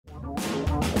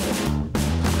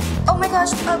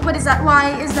gosh, what is that?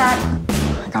 Why is that?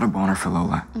 I got a boner for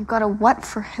Lola. You got a what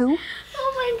for who?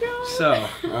 Oh my god. So,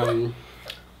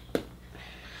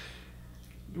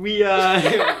 we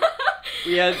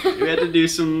had to do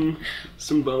some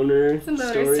boner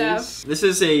stories. Stuff. This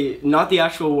is not the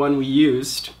actual one we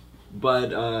used,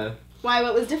 but Why?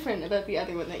 What was different about the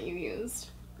other one that you used?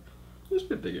 it was a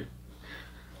bit bigger.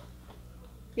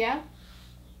 Yeah.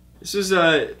 This was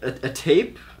a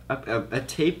tape, a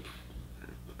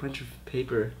bunch of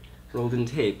paper rolled in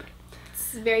tape.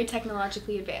 It's very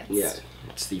technologically advanced. Yeah,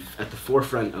 it's at the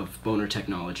forefront of boner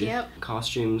technology. Yep.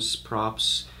 Costumes,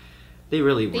 props, they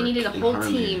really work. They needed a whole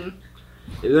harmony. team.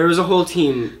 There was a whole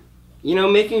team, you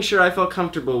know, making sure I felt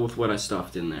comfortable with what I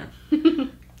stuffed in there.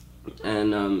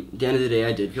 And at the end of the day,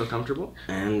 I did feel comfortable,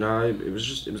 and it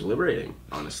was liberating,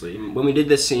 honestly. When we did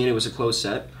this scene, it was a closed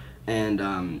set,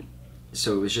 and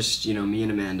so it was just, you know, me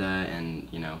and Amanda and,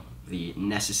 you know, the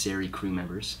necessary crew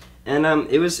members. And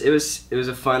it was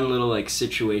a fun little, like,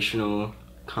 situational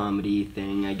comedy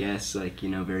thing, I guess, like, you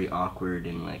know, very awkward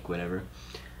and, like, whatever.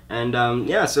 And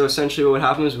yeah, so essentially what would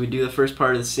happen is we'd do the first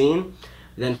part of the scene,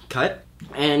 then cut,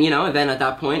 and, you know, and then at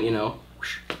that point, you know,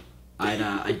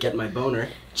 I'd get my boner.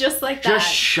 Just like that.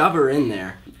 Just shove her in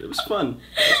there. It was fun.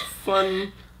 It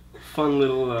was fun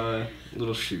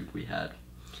little shoot we had.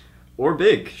 Or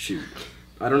big shoot.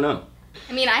 I don't know.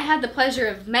 I mean, I had the pleasure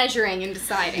of measuring and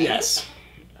deciding. Yes.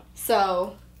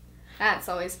 So, that's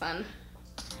always fun.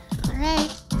 All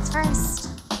right,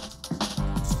 first.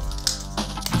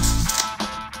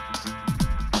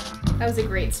 That was a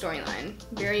great storyline.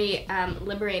 Very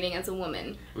liberating as a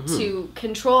woman to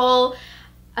control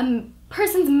a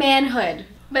person's manhood.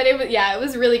 But it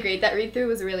was really great. That read-through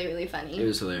was really, really funny. It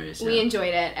was hilarious. We yeah.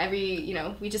 enjoyed it.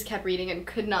 We just kept reading and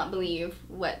could not believe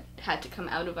what had to come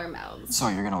out of our mouths. So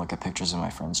you're gonna look at pictures of my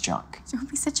friend's junk. Don't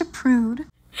be such a prude.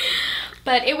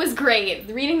 But it was great.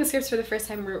 Reading the scripts for the first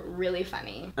time were really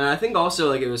funny. And I think also,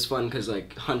 like, it was fun because,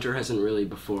 like, Hunter hasn't really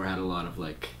before had a lot of,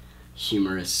 like,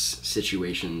 humorous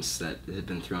situations that had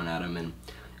been thrown at him, and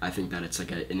I think that it's,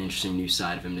 like, an interesting new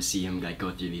side of him to see him, like,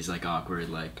 go through these, like, awkward,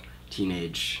 like,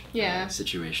 teenage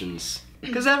situations.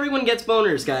 Because everyone gets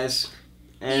boners, guys.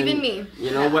 And, even me.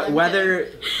 You know, whether...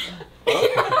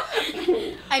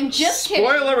 I'm just kidding.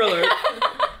 Spoiler alert!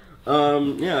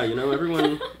 Yeah, you know,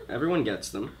 everyone gets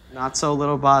them. Not so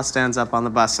little boss stands up on the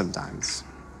bus sometimes.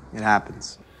 It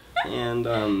happens.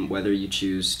 And whether you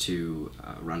choose to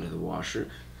run to the washer,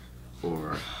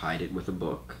 or hide it with a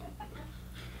book,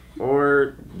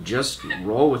 or just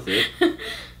roll with it.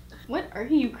 What are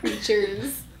you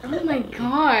creatures? Oh my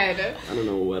god. I don't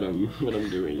know what I'm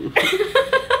doing.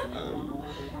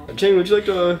 Jamie, would you like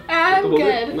to I'm hold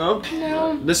good. it? No?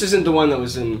 No. This isn't the one that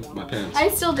was in my pants. I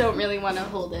still don't really want to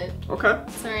hold it. Okay.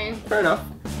 Sorry. Fair enough.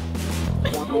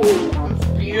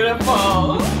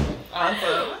 Beautiful.